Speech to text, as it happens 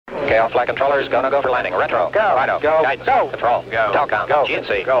Okay, all flight controllers, go for landing. Retro. Go. Righto. Go. Guidance. Go. Control. Go. Telcom. Go.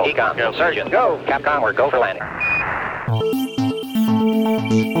 GNC. Go. Ecom. Go. Surgeon. Go. Capcom, we're go for landing.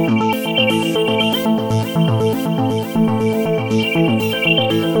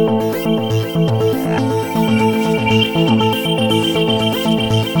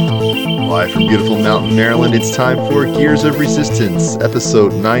 Live from beautiful Mountain, Maryland, it's time for Gears of Resistance,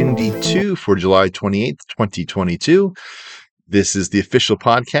 episode 92 for July 28th, 2022. This is the official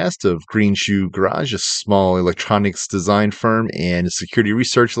podcast of Green Shoe Garage, a small electronics design firm and a security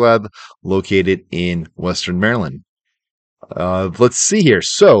research lab located in Western Maryland. Let's see here.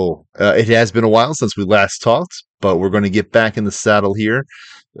 So, it has been a while since we last talked, but we're going to get back in the saddle here.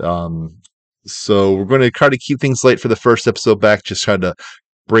 So we're going to try to keep things light for the first episode back, just try to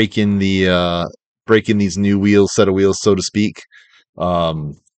break in these new set of wheels, so to speak.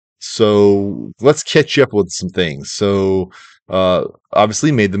 So let's catch you up with some things. So, obviously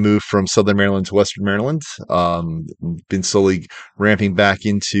made the move from Southern Maryland to Western Maryland. Been slowly ramping back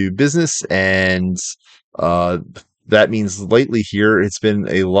into business, and that means lately here it's been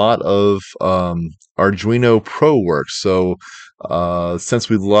a lot of Arduino Pro work. So since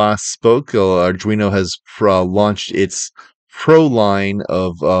we last spoke, Arduino has launched its Pro line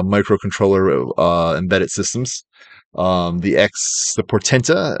of microcontroller embedded systems. The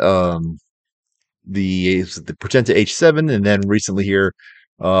Portenta, the Portenta H7, and then recently here,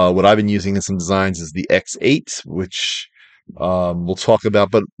 what I've been using in some designs is the X8, which we'll talk about.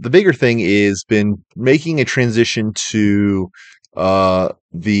 But the bigger thing is been making a transition to the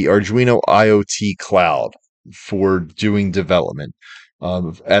Arduino IoT Cloud for doing development,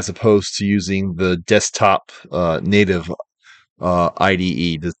 as opposed to using the desktop native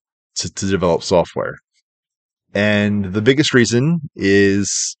IDE to develop software. And the biggest reason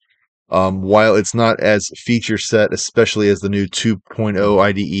is, while it's not as feature set, especially as the new 2.0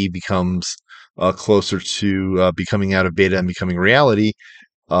 IDE becomes closer to becoming out of beta and becoming reality,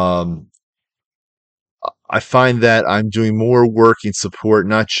 I find that I'm doing more work in support,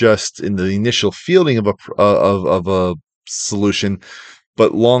 not just in the initial fielding of a solution,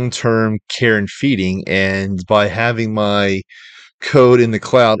 but long-term care and feeding. And by having my code in the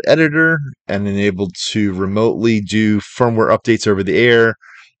cloud editor and enabled to remotely do firmware updates over the air,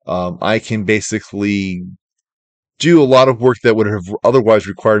 I can basically do a lot of work that would have otherwise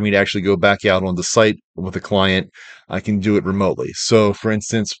required me to actually go back out on the site with a client. I can do it remotely. So, for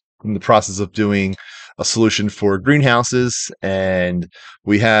instance, in the process of doing a solution for greenhouses, and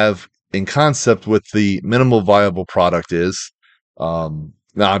we have in concept what the minimal viable product is.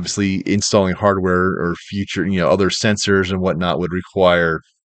 Now, obviously, installing hardware or future, other sensors and whatnot would require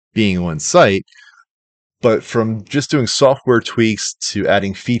being on site. But from just doing software tweaks to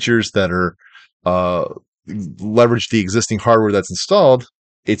adding features that are leverage the existing hardware that's installed,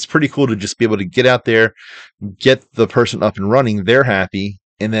 it's pretty cool to just be able to get out there, get the person up and running, they're happy,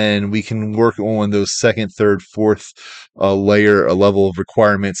 and then we can work on those second, third, fourth level of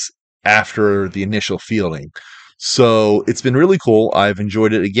requirements after the initial fielding. So it's been really cool. I've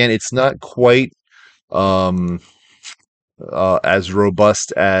enjoyed it. Again, it's not quite as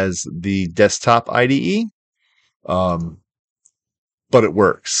robust as the desktop IDE, but it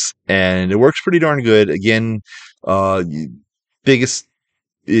works, and it works pretty darn good. Again, biggest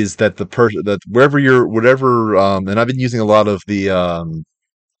is that that whatever, and I've been using a lot of the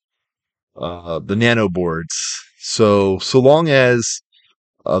nano boards. So long as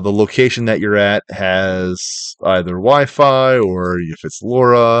the location that you're at has either Wi-Fi, or if it's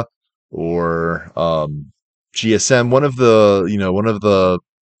LoRa or GSM, one of the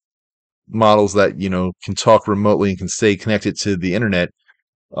models that can talk remotely and can stay connected to the internet,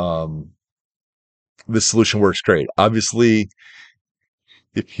 this solution works great. Obviously,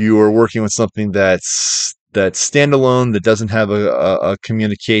 if you are working with something that's standalone, that doesn't have a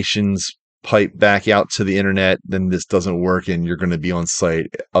communications pipe back out to the internet, then this doesn't work, and you're going to be on site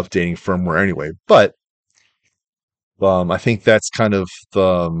updating firmware anyway. But I think that's kind of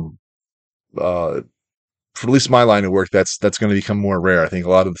for at least my line of work, that's going to become more rare. I think a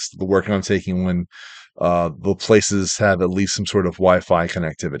lot of the work I'm taking when the places have at least some sort of Wi-Fi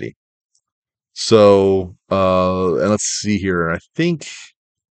connectivity. So, and let's see here. I think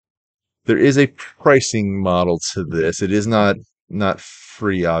there is a pricing model to this. It is not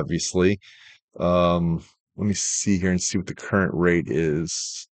free, obviously. Let me see here and see what the current rate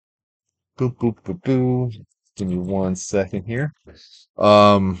is. Boop, boop, boop, boop. Give me 1 second here.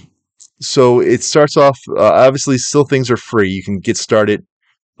 So it starts off, obviously still things are free. You can get started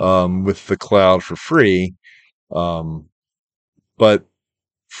with the cloud for free. But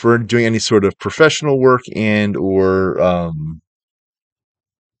for doing any sort of professional work and or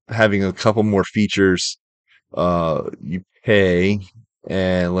having a couple more features. You pay,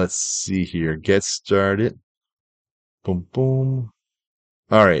 and let's see here. Get started. Boom, boom.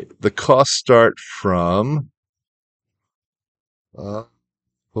 All right. The costs start from uh,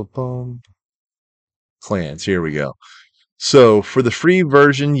 boom, boom. Plans. Here we go. So for the free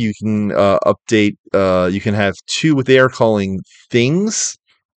version, you can update. You can have two what they are calling things.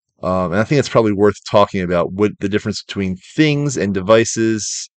 And I think it's probably worth talking about what the difference between things and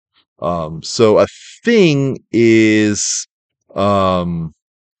devices. So a thing is, um,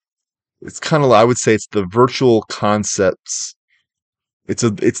 it's kind of, I would say it's the virtual concepts. It's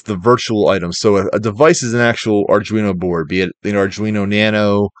the virtual item. So a device is an actual Arduino board, be it an Arduino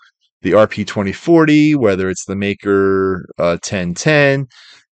Nano, the RP2040, whether it's the Maker 1010.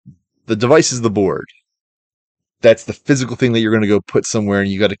 The device is the board. That's the physical thing that you're going to go put somewhere, and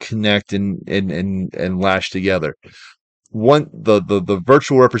you got to connect and lash together. The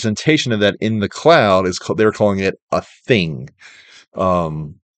virtual representation of that in the cloud is they're calling it a thing.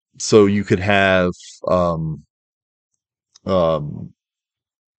 Um, so you could have um, um,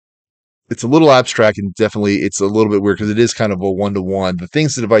 it's a little abstract, and definitely it's a little bit weird because it is kind of a one-to-one. The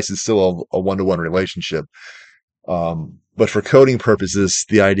things to device is still a one-to-one relationship. But for coding purposes,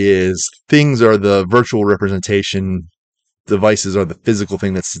 the idea is things are the virtual representation, devices are the physical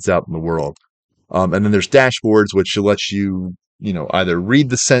thing that sits out in the world. And then there's dashboards, which lets you, either read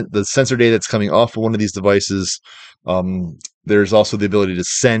the sensor data that's coming off of one of these devices. There's also the ability to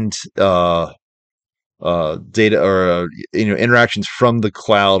send data or interactions from the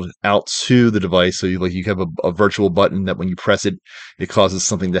cloud out to the device. So you have a virtual button that when you press it, it causes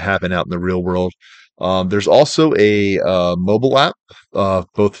something to happen out in the real world. There's also a mobile app,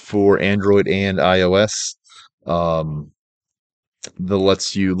 both for Android and iOS. Um, that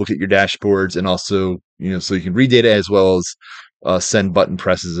lets you look at your dashboards and also, so you can read data as well as send button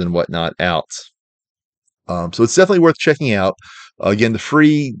presses and whatnot out. So it's definitely worth checking out. Again, the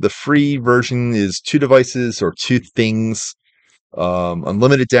free version is two devices or two things,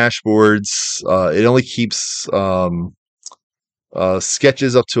 unlimited dashboards. It only keeps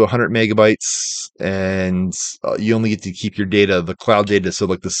sketches up to 100 megabytes, and you only get to keep your data, the cloud data. So,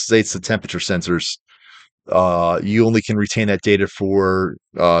 like the temperature sensors, you only can retain that data for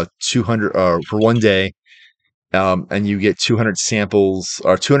 200 for one day, and you get 200 samples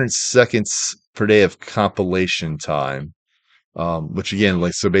or 200 seconds per day of compilation time. Which again,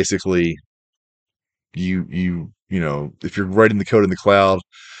 like so, basically, if you're writing the code in the cloud,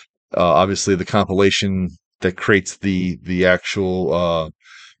 obviously the compilation that creates the actual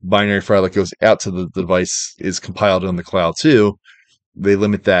binary file that goes out to the device is compiled on the cloud too. They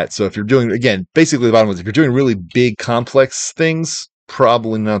limit that. So if you're doing, again, basically the bottom line is if you're doing really big complex things,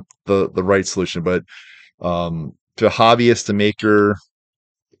 probably not the right solution. But to a hobbyist, to maker,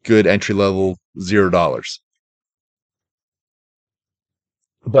 good entry level, $0.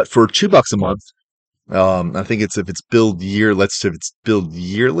 But for $2 a month, I think it's if it's billed year. Let's say if it's billed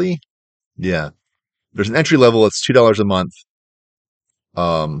yearly, yeah. There's an entry level. It's $2 a month.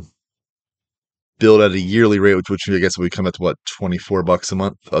 Um, billed at a yearly rate, which I guess would come up to what, $24 a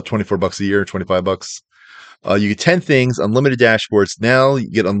month, $24 a year, $25. You get 10 things, unlimited dashboards. Now you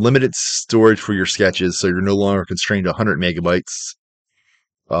get unlimited storage for your sketches, so you're no longer constrained to 100 megabytes.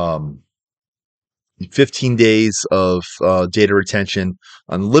 Um, 15 days of data retention,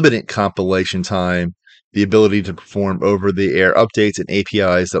 unlimited compilation time, the ability to perform over-the-air updates and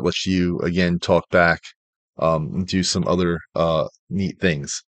APIs that lets you, again, talk back and do some other neat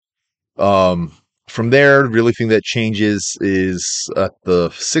things. From there, the really thing that changes is at the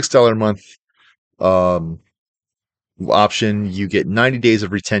 $6 a month um, option, you get 90 days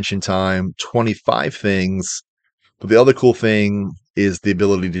of retention time, 25 things. But the other cool thing is the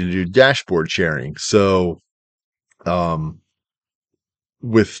ability to do dashboard sharing. So,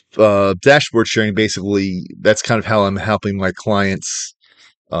 with dashboard sharing, basically, that's kind of how I'm helping my clients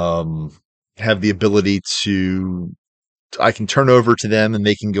um, have the ability to. I can turn over to them and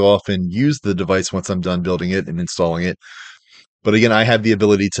they can go off and use the device once I'm done building it and installing it. But again, I have the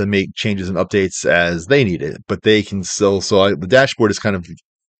ability to make changes and updates as they need it. But they can still. The dashboard is kind of.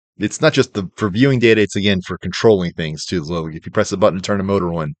 It's not just for viewing data. It's again for controlling things too. So if you press a button to turn a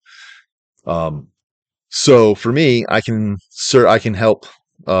motor on, um, so for me, I can help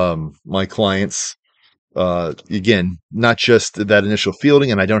my clients. Again, not just that initial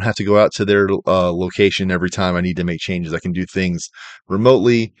fielding, and I don't have to go out to their location every time I need to make changes. I can do things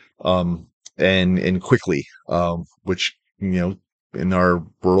remotely and quickly, which in our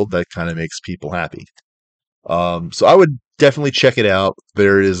world that kind of makes people happy. So I would definitely check it out.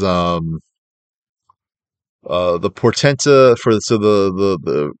 There is the Portenta for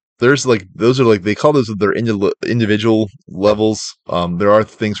the there's like those are like they call those their individual levels. There are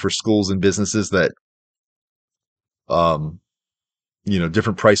things for schools and businesses that um,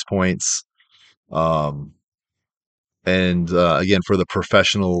 different price points. Um, and again, for the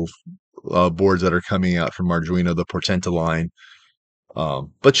professional boards that are coming out from Arduino, the Portenta line.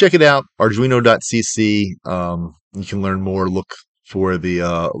 But check it out, arduino.cc. You can learn more. Look for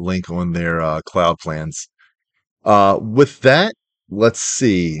the link on their cloud plans. With that, let's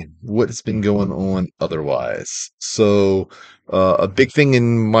see what's been going on otherwise. So, a big thing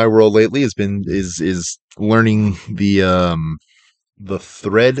in my world lately has been is learning the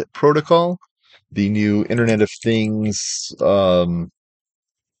Thread protocol, the new Internet of Things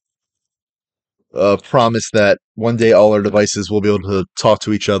promise that one day all our devices will be able to talk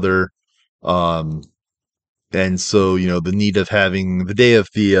to each other. Um, and so, the need of having the day of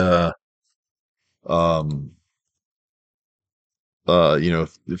the um,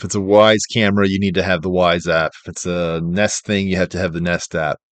 if it's a Wise camera, you need to have the Wise app. If it's a Nest thing, you have to have the Nest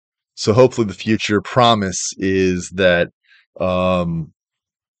app. So hopefully the future promise is that um,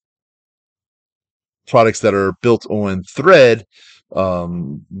 products that are built on Thread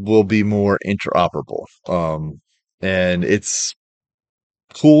will be more interoperable. And it's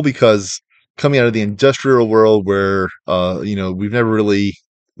cool because coming out of the industrial world where we've never really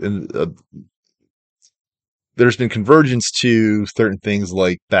uh, there's been convergence to certain things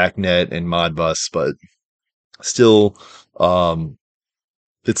like BACnet and Modbus, but still, um,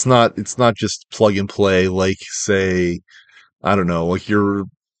 it's not just plug and play like, say, I don't know, like you're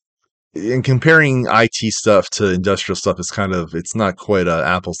in comparing IT stuff to industrial stuff is kind of it's not quite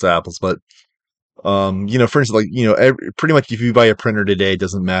apples to apples, but for instance, like pretty much if you buy a printer today, it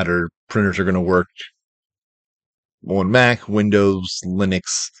doesn't matter. Printers are going to work on Mac, Windows,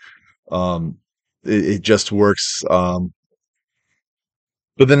 Linux. Um, it just works. But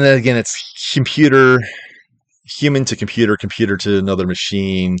then again, it's human to computer, computer to another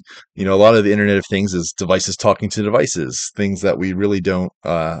machine. A lot of the Internet of Things is devices talking to devices, things that we really don't,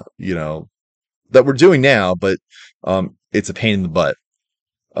 that we're doing now, but it's a pain in the butt.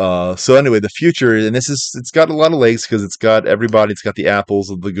 So anyway, the future, and it's got a lot of legs because it's got everybody. It's got the Apples,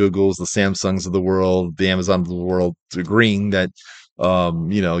 the Googles, the Samsungs of the world, the Amazons of the world agreeing that,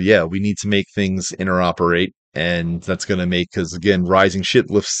 yeah, we need to make things interoperate, and that's going to make because again, rising sea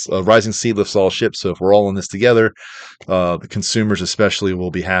lifts all ships. So if we're all in this together, the consumers especially will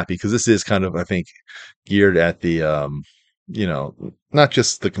be happy because this is kind of, I think, geared at the, not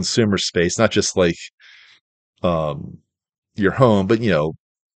just the consumer space, not just like um, your home, but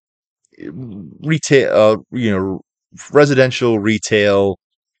retail, residential, retail,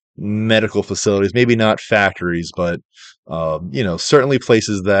 medical facilities, maybe not factories, but, certainly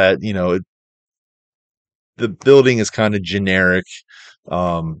places that, the building is kind of generic.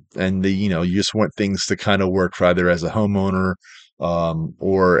 And you just want things to kind of work for either as a homeowner,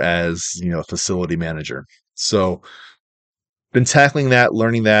 or as, a facility manager. So been tackling that,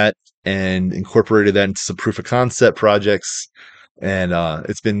 learning that, and incorporated that into some proof of concept projects. And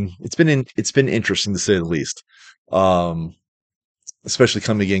it's been interesting to say the least. Um, Especially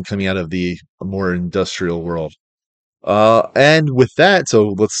coming out of the more industrial world. And with that,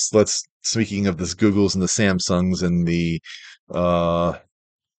 so let's speaking of this Googles and the Samsungs and the uh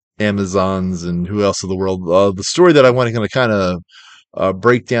Amazons and who else of the world, the story that I want to kind of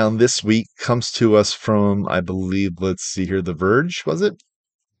break down this week comes to us from, I believe, let's see here, The Verge, was it?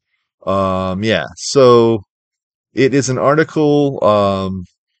 Yeah. So it is an article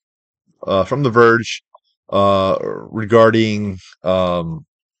from The Verge regarding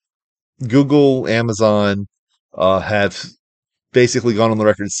Google, Amazon have basically gone on the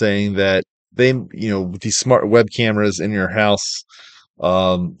record saying that they, with these smart web cameras in your house,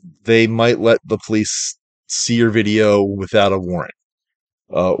 they might let the police see your video without a warrant.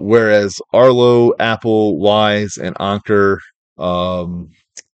 Whereas Arlo, Apple, Wise, and Anker um,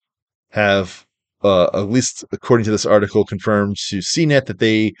 have, at least according to this article, confirmed to CNET that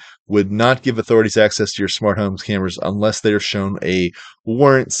they would not give authorities access to your smart home cameras unless they are shown a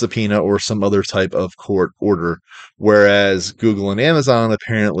warrant, subpoena, or some other type of court order. Whereas Google and Amazon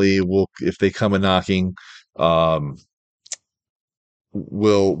apparently will, if they come a knocking, um,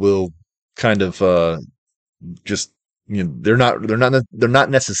 will kind of just they're not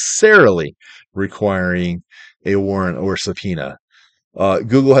necessarily requiring a warrant or subpoena.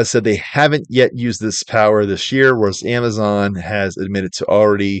 Google has said they haven't yet used this power this year, whereas Amazon has admitted to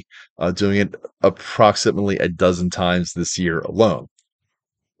already doing it approximately a dozen times this year alone.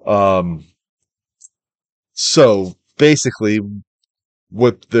 Um, so basically,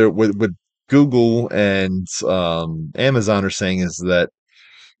 what Google and Amazon are saying is that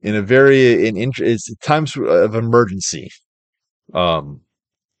in a very it's times of emergency. Um,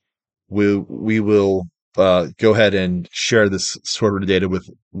 we will go ahead and share this sort of data with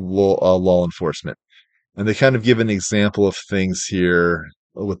law enforcement, and they kind of give an example of things here,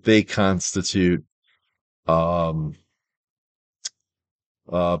 what they constitute. Um,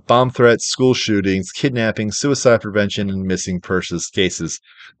 Bomb threats, school shootings, kidnapping, suicide prevention, and missing persons cases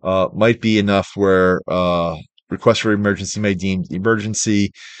might be enough where request for emergency may deem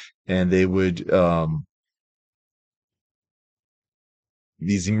emergency, and they would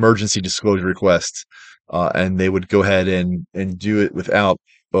these emergency disclosure requests, and they would go ahead and do it without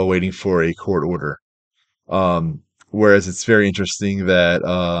waiting for a court order. Um, Whereas it's very interesting that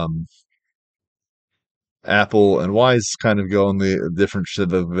Apple and Wise kind of go on the different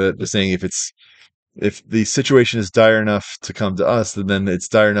side of it, saying if the situation is dire enough to come to us, then it's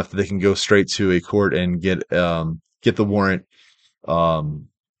dire enough that they can go straight to a court and get the warrant, um,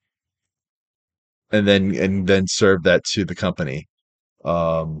 and then serve that to the company.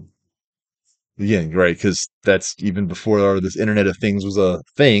 Um, yeah, right, because that's even before this Internet of Things was a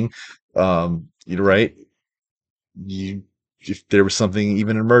thing. You're right. You If there was something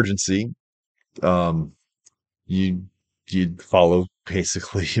even an emergency, um, you you'd follow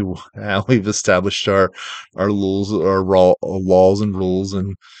basically how we've established our rules, our laws and rules,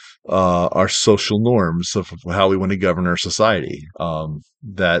 and our social norms of how we want to govern our society.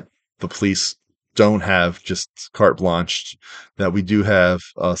 That the police don't have just carte blanche; that we do have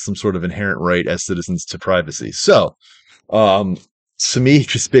some sort of inherent right as citizens to privacy. So, um, to me,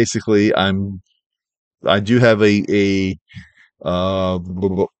 just basically, I do have a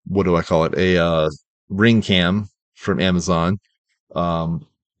what do I call it? A ring cam from Amazon. Um,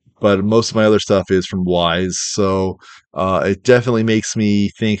 but most of my other stuff is from Wise. So it definitely makes me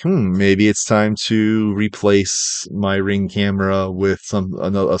think, maybe it's time to replace my ring camera with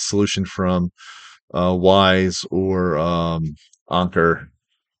a solution from Wise or Anker.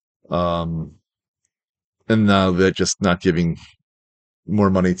 Um, and now they're just not giving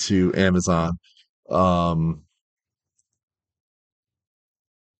more money to Amazon. Um,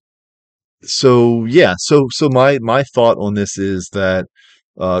 so yeah, so my thought on this is that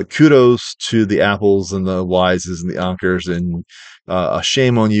kudos to the Apples and the Wises and the Ankers, and a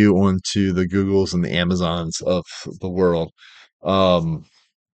shame on you onto the Googles and the Amazons of the world. Um,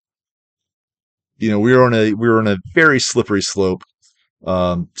 we're on a very slippery slope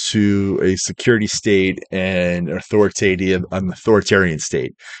to a security state and an authoritarian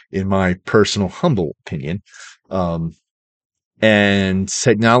state, in my personal humble opinion. Um, and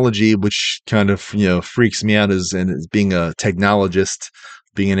technology, which kind of freaks me out as being a technologist,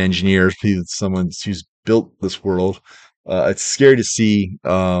 being an engineer, someone who's built this world. It's scary to see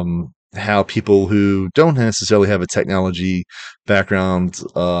how people who don't necessarily have a technology background,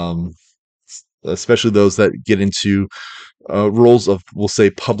 especially those that get into roles of, we'll say,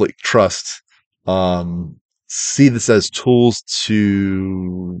 public trust, um, see this as tools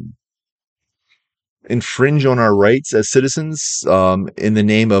to infringe on our rights as citizens, in the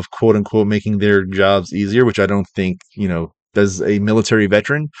name of quote unquote making their jobs easier, which I don't think, as a military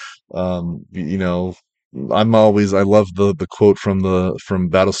veteran, um, you know, I love the quote from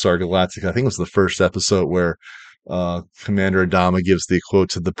Battlestar Galactica. I think it was the first episode where Commander Adama gives the quote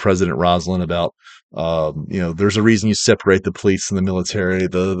to the President Roslin about, there's a reason you separate the police and the military.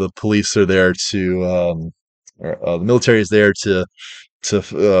 The police are there to, the military is there to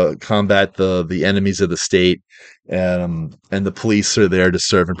combat the enemies of the state, and the police are there to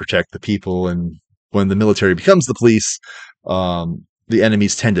serve and protect the people. And when the military becomes the police, the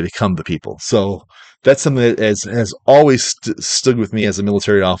enemies tend to become the people. So that's something that has always stood with me as a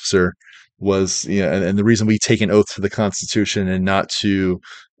military officer. Was and the reason we take an oath to the Constitution and not to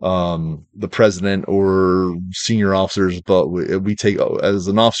the president or senior officers, but we take, as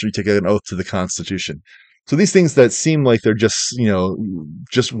an officer, you take an oath to the Constitution. So these things that seem like they're just,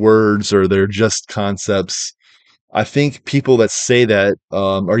 just words, or they're just concepts, I think people that say that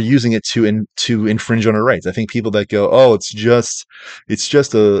are using it to infringe on our rights. I think people that go, "Oh, it's just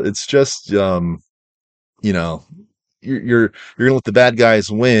you know, you're gonna let the bad guys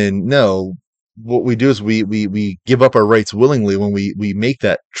win." No, what we do is we give up our rights willingly when we make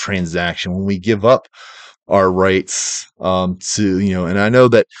that transaction, when we give up our rights to, and I know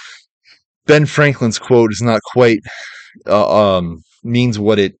that Ben Franklin's quote is not quite means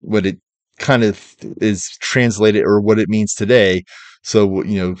what it kind of is translated, or what it means today. So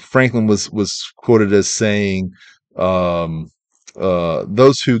Franklin was quoted as saying, "Those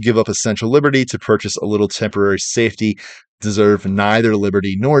who give up essential liberty to purchase a little temporary safety deserve neither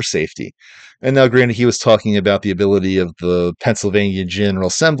liberty nor safety. And now, granted, he was talking about the ability of the Pennsylvania General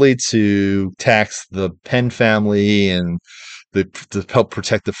Assembly to tax the Penn family and to help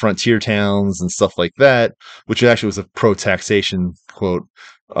protect the frontier towns and stuff like that, which actually was a pro-taxation quote.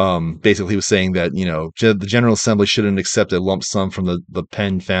 Basically, he was saying that the General Assembly shouldn't accept a lump sum from the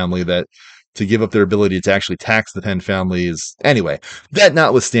Penn family that to give up their ability to actually tax the Penn family is anyway. That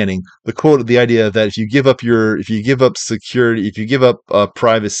notwithstanding, the quote, the idea that if you give up security, if you give up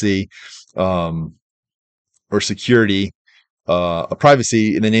privacy, or security, a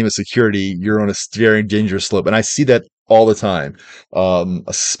privacy in the name of security, you're on a very dangerous slope. And I see that all the time,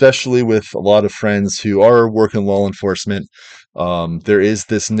 especially with a lot of friends who are working in law enforcement. There is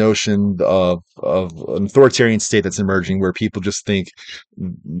this notion of an authoritarian state that's emerging where people just think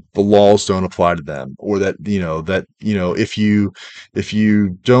the laws don't apply to them, or that if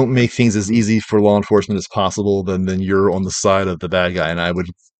you don't make things as easy for law enforcement as possible, then you're on the side of the bad guy. And I would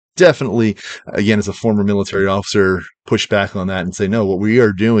definitely, again, as a former military officer, push back on that and say, no, what we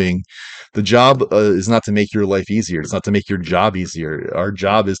are doing, the job is not to make your life easier. It's not to make your job easier. Our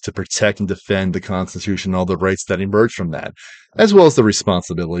job is to protect and defend the Constitution and all the rights that emerge from that, as well as the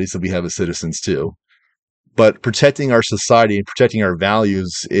responsibilities that we have as citizens too. But protecting our society and protecting our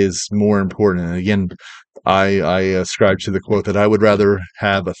values is more important. And again, I ascribe to the quote that I would rather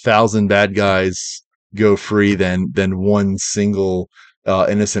have 1,000 bad guys go free than one single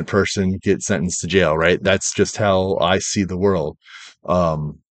innocent person get sentenced to jail. Right? That's just how I see the world.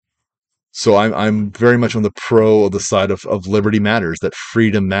 So I'm very much on the side of liberty matters, that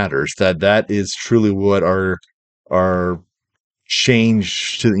freedom matters, that is truly what our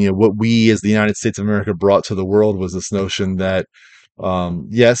change to what we as the United States of America brought to the world, was this notion that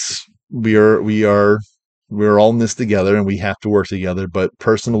yes, we're all in this together and we have to work together, but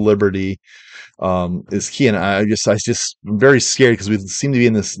personal liberty is key. And I just I'm very scared because we seem to be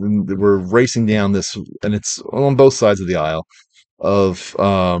we're racing down this, and it's on both sides of the aisle of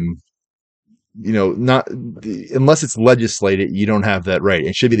not unless it's legislated, you don't have that right.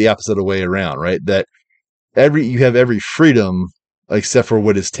 It should be the opposite of the way around, right? That you have every freedom except for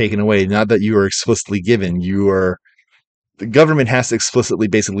what is taken away. Not that you are explicitly given. The government has to explicitly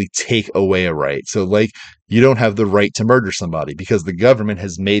basically take away a right. So like, you don't have the right to murder somebody because the government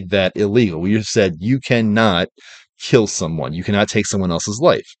has made that illegal. We just said you cannot kill someone. You cannot take someone else's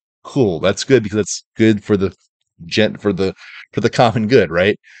life. Cool. That's good because it's good for the common good,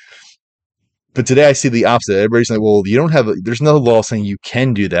 right? But today I see the opposite. Everybody's like, well, there's no law saying you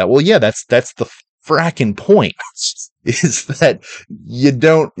can do that. Well, yeah, that's the fracking point is that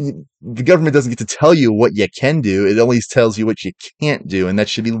the government doesn't get to tell you what you can do. It only tells you what you can't do. And that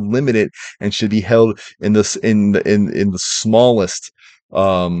should be limited and should be held in the smallest.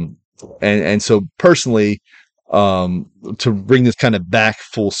 And so personally, to bring this kind of back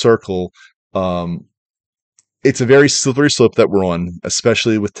full circle, it's a very slippery slope that we're on,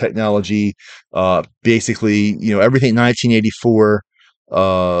 especially with technology. Basically, everything 1984,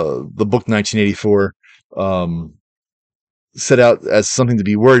 the book 1984, set out as something to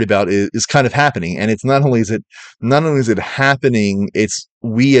be worried about is kind of happening. And it's not only is it happening, it's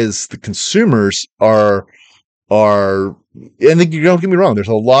we as the consumers are, and don't get me wrong, there's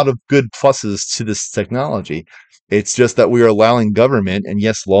a lot of good pluses to this technology. It's just that we are allowing government, and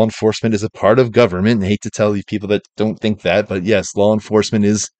yes, law enforcement is a part of government. I hate to tell you people that don't think that, but yes, law enforcement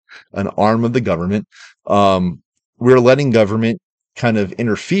is an arm of the government. We're letting government kind of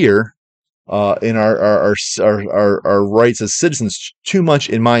interfere in our rights as citizens too much,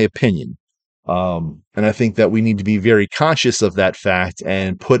 in my opinion. And I think that we need to be very conscious of that fact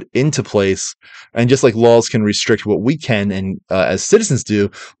and put into place. And just like laws can restrict what we can, and as citizens do,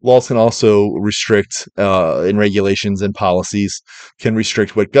 laws can also restrict, in regulations and policies, can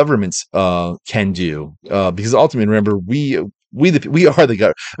restrict what governments can do. Because ultimately, remember, we are the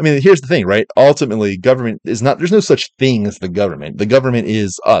government. I mean, here's the thing, right? Ultimately, government is not. There's no such thing as the government. The government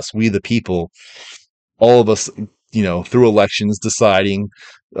is us, we the people, all of us. Through elections, deciding.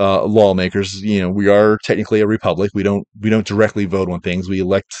 Lawmakers, we are technically a republic. We don't directly vote on things. We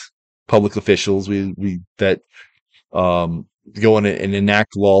elect public officials. We that go in and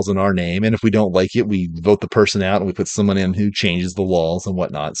enact laws in our name. And if we don't like it, we vote the person out and we put someone in who changes the laws and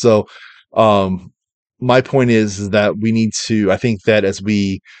whatnot. So, my point is that we need to. I think that as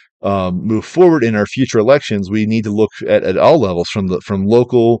we move forward in our future elections, we need to look at all levels, from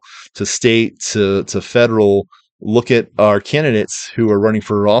local to state to federal. Look at our candidates who are running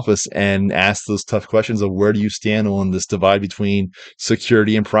for office and ask those tough questions of where do you stand on this divide between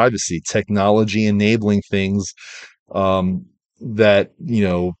security and privacy, technology enabling things, that,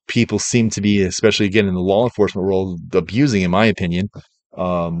 people seem to be, especially again in the law enforcement world, abusing, in my opinion.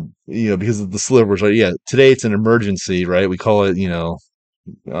 Because of the slivers, right? Yeah, today it's an emergency, right? We call it,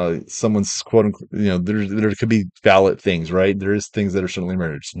 someone's quote unquote, there could be valid things, right? There is things that are certainly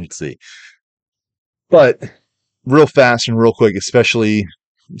emergency, but real fast and real quick, especially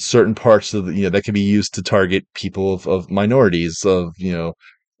certain parts of that can be used to target people of minorities, of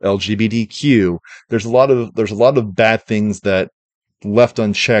LGBTQ. There's a lot of bad things that, left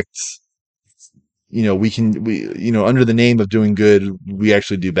unchecked, under the name of doing good, we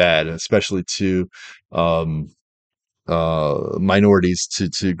actually do bad, especially to um minorities,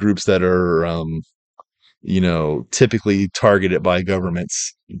 to groups that are typically targeted by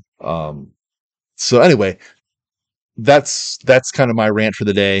governments. So anyway, that's kind of my rant for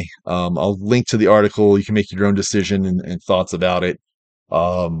the day. I'll link to the article. You can make your own decision and thoughts about it.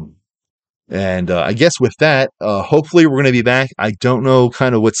 Um, and I guess with that, hopefully we're going to be back. I don't know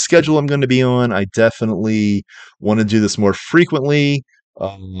kind of what schedule I'm going to be on. I definitely want to do this more frequently.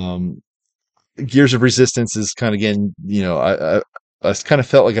 Um, Gears of Resistance is kind of, again, I kind of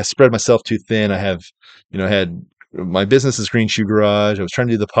felt like I spread myself too thin. I had my business is Green Shoe Garage. I was trying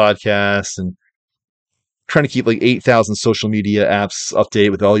to do the podcast and trying to keep like 8,000 social media apps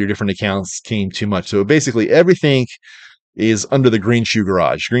updated with all your different accounts came too much. So basically everything is under the Green Shoe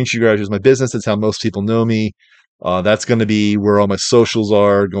Garage. Green Shoe Garage is my business. That's how most people know me. That's going to be where all my socials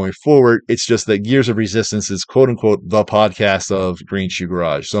are going forward. It's just that Gears of Resistance is quote unquote the podcast of Green Shoe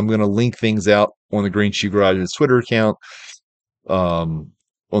Garage. So I'm going to link things out on the Green Shoe Garage's Twitter account, um,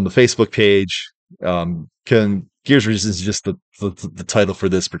 on the Facebook page. Gears of Resistance is just the title for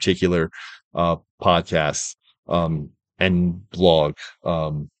this particular podcast, and blog.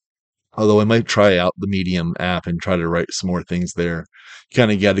 Although I might try out the Medium app and try to write some more things there. You kind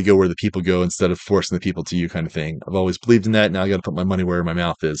of got to go where the people go instead of forcing the people to you, kind of thing. I've always believed in that. Now I got to put my money where my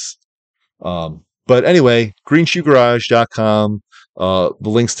mouth is. But anyway, greenshoegarage.com. The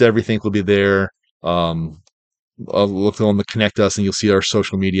links to everything will be there. I'll look on the Connect Us and you'll see our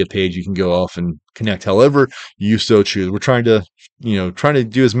social media page. You can go off and connect however you so choose. We're trying to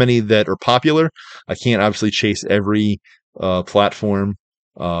do as many that are popular. I can't obviously chase every platform.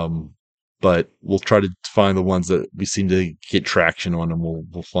 But we'll try to find the ones that we seem to get traction on, and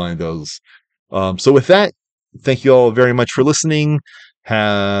we'll find those. So with that, thank you all very much for listening.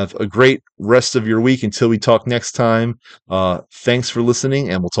 Have a great rest of your week until we talk next time. Thanks for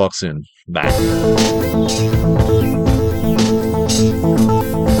listening, and we'll talk soon. Bye.